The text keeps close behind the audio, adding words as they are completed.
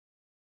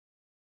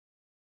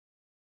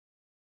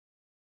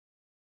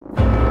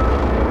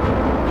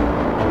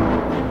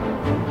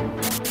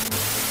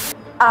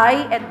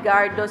I,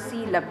 Edgardo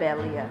C.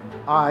 Labella,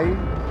 I,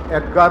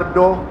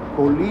 Edgardo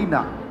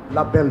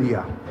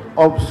Labella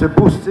of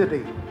Cebu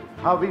City,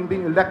 having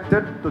been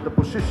elected to the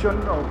position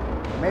of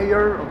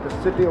Mayor of the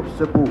City of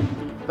Cebu,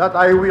 that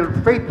I will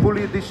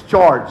faithfully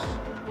discharge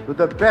to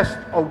the best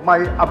of my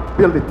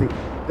ability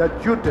the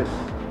duties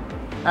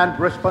and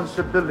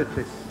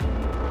responsibilities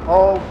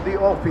of the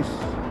office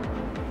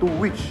to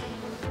which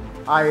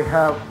I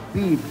have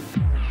been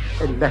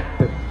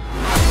elected.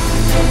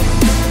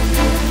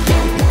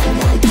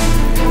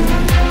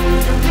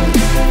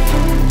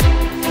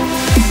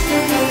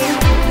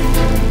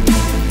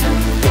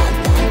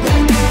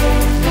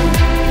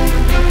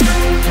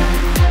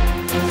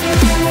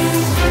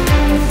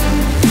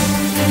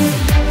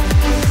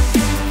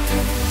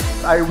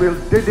 I will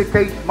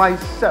dedicate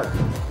myself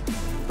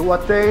to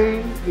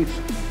attain its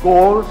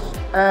goals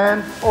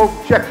and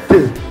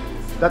objectives,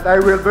 that I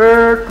will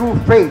bear true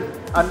faith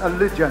and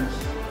allegiance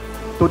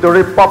to the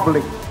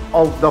Republic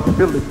of the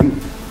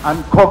Philippines,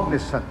 and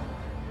cognizant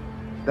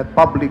that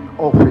public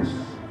office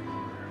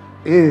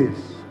is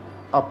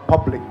a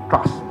public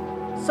trust.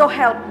 so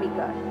help me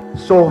God.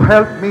 So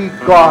help me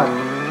God.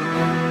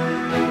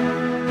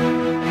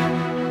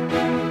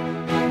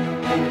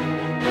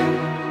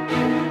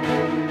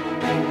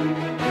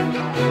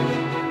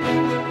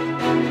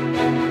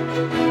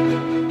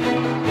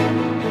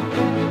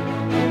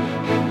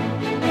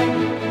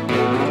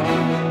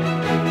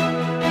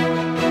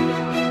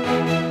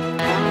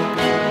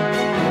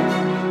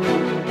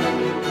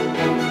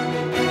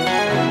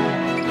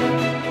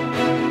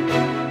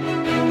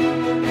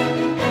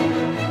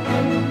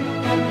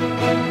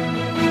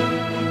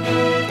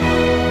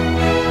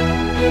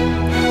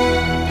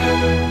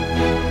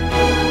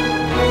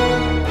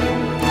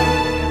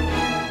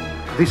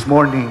 This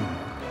morning,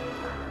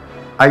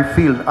 I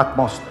feel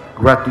utmost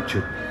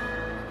gratitude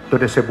to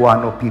the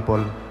Cebuano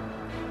people,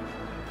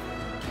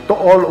 to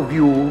all of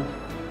you.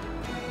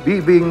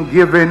 Being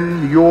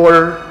given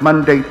your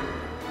mandate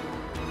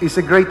is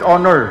a great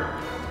honor.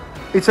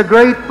 It's a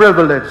great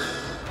privilege,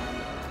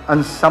 and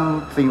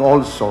something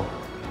also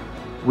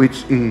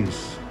which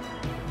is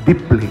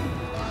deeply,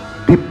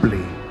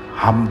 deeply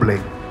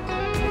humbling.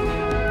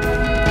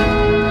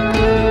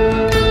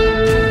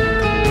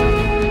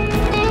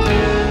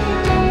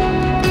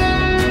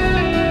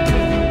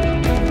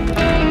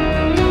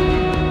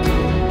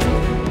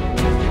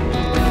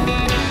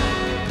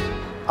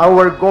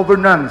 Our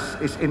governance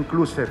is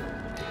inclusive.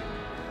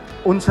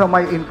 Unsa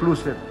may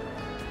inclusive?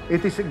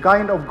 It is a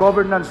kind of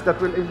governance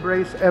that will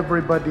embrace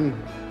everybody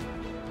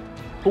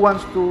who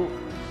wants to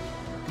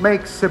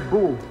make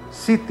Cebu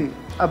City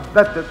a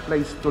better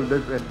place to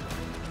live in.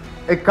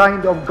 A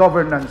kind of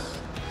governance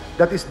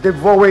that is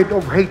devoid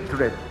of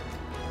hatred,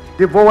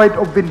 devoid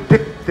of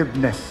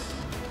vindictiveness,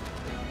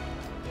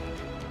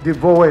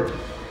 devoid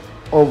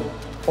of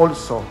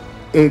also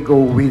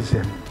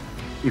egoism.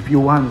 If you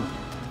want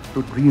to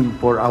dream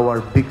for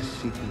our big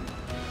city,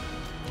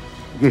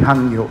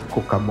 gihangyo ko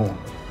kamo.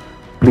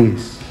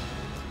 Please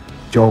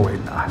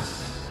join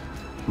us.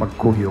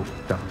 Magkuyog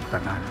tang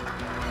tanan.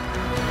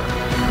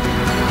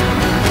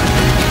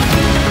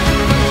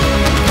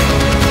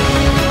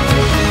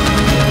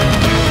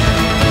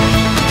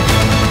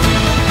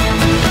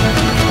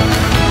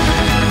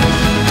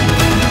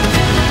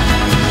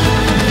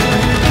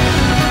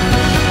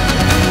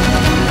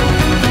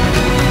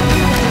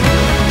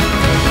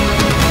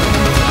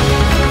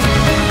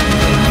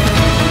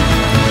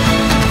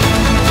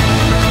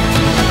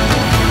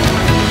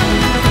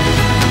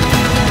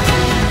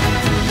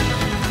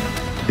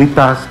 The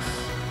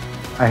tasks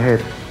ahead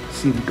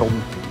seem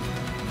daunting,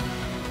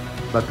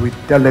 but with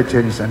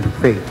diligence and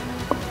faith,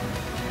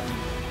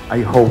 I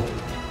hope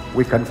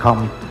we can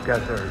come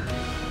together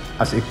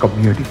as a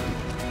community.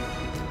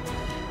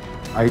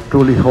 I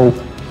truly hope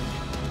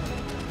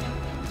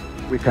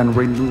we can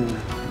renew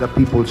the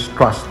people's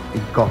trust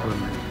in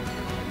government,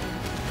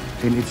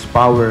 in its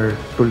power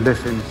to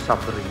lessen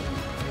suffering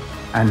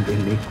and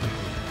inequity,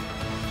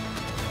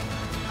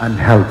 and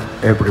help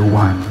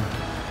everyone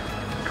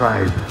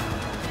thrive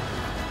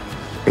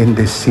in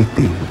this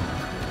city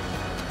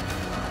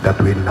that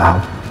we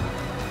love.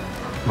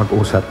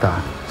 Mag-usa ta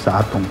sa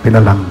atong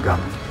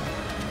pinalanggam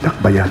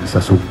dakbayan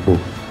sa Subo.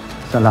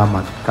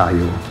 Salamat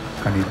kayo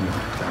kaninyo.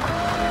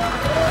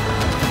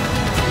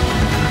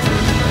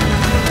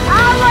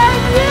 Our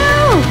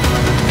new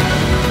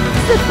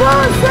Cebu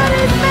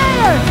City